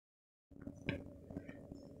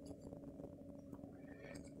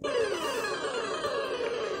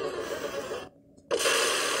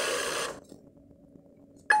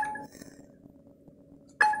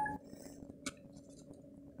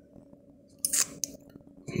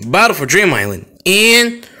Battle for Dream Island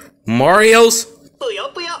in Mario's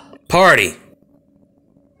Puyo Puyo. Party.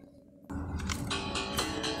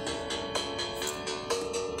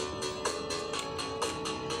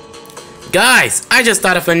 Guys, I just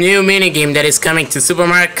thought of a new minigame that is coming to Super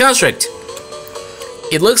Mario Construct.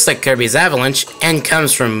 It looks like Kirby's Avalanche and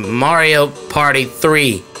comes from Mario Party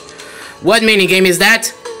 3. What minigame is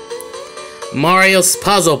that? Mario's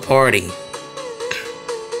Puzzle Party.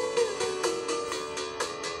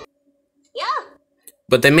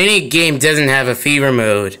 But the minigame doesn't have a fever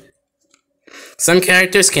mode. Some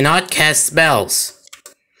characters cannot cast spells.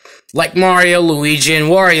 Like Mario, Luigi, and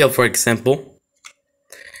Wario, for example.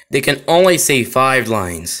 They can only say 5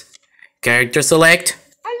 lines. Character select.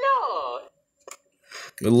 Hello.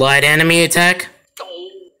 Light enemy attack.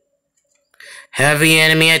 Heavy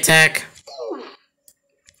enemy attack.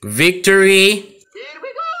 Victory. Here we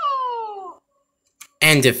go.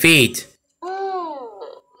 And defeat.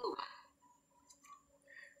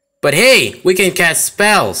 But hey, we can cast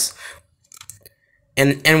spells.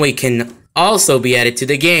 And we can also be added to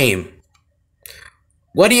the game.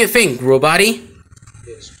 What do you think, Roboti?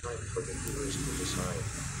 It's time for the viewers to decide.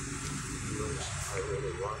 Viewers, I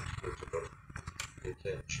really want you to vote. You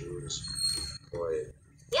can't choose. Boy.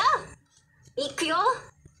 Yeah! いくよ!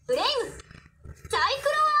 フレーム! サイク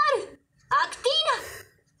ロワール! アクティーナ!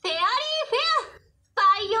 フェアリーフェア! バ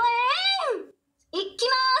イオエーン! いき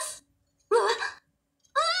ます! うわ!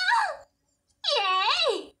 イエ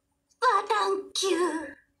ーイ! バタンキュー!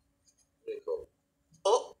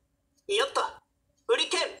 お、やった。フリ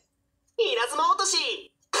ケン。稲妻落と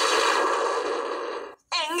し。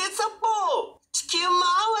円月殺法。地球回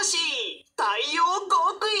し。太陽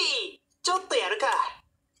極意。ちょっとやるか。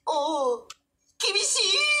おお、厳しい。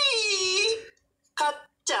勝っ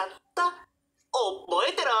ちゃった。覚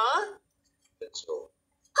えてろ。ほ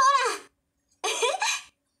らレー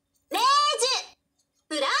ジュ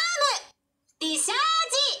フラームリシャージ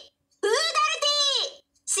ブーダルティ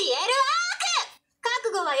シエルアーク覚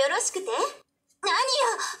悟はよろしくて何よいや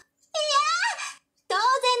当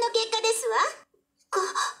然の結果ですわこん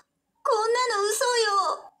なの嘘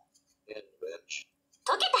よ解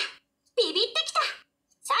けたビビってきた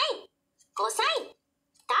サインコサイン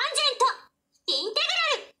タンジェントインテグラ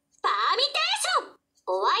ルパーミテーション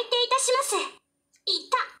お相手いたしますい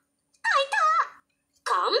た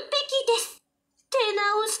完璧です手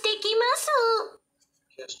直してきます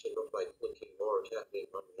Casting up by clicking or tapping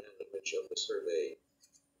on an image of the survey.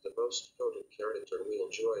 The most voted character will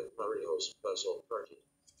join Mario's Puzzle Party.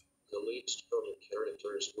 The least voted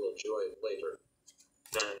characters will join later.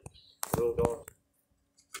 Thanks, Rudolph.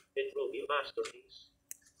 It will be a masterpiece.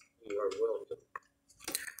 You are welcome.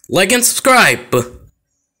 Like and subscribe.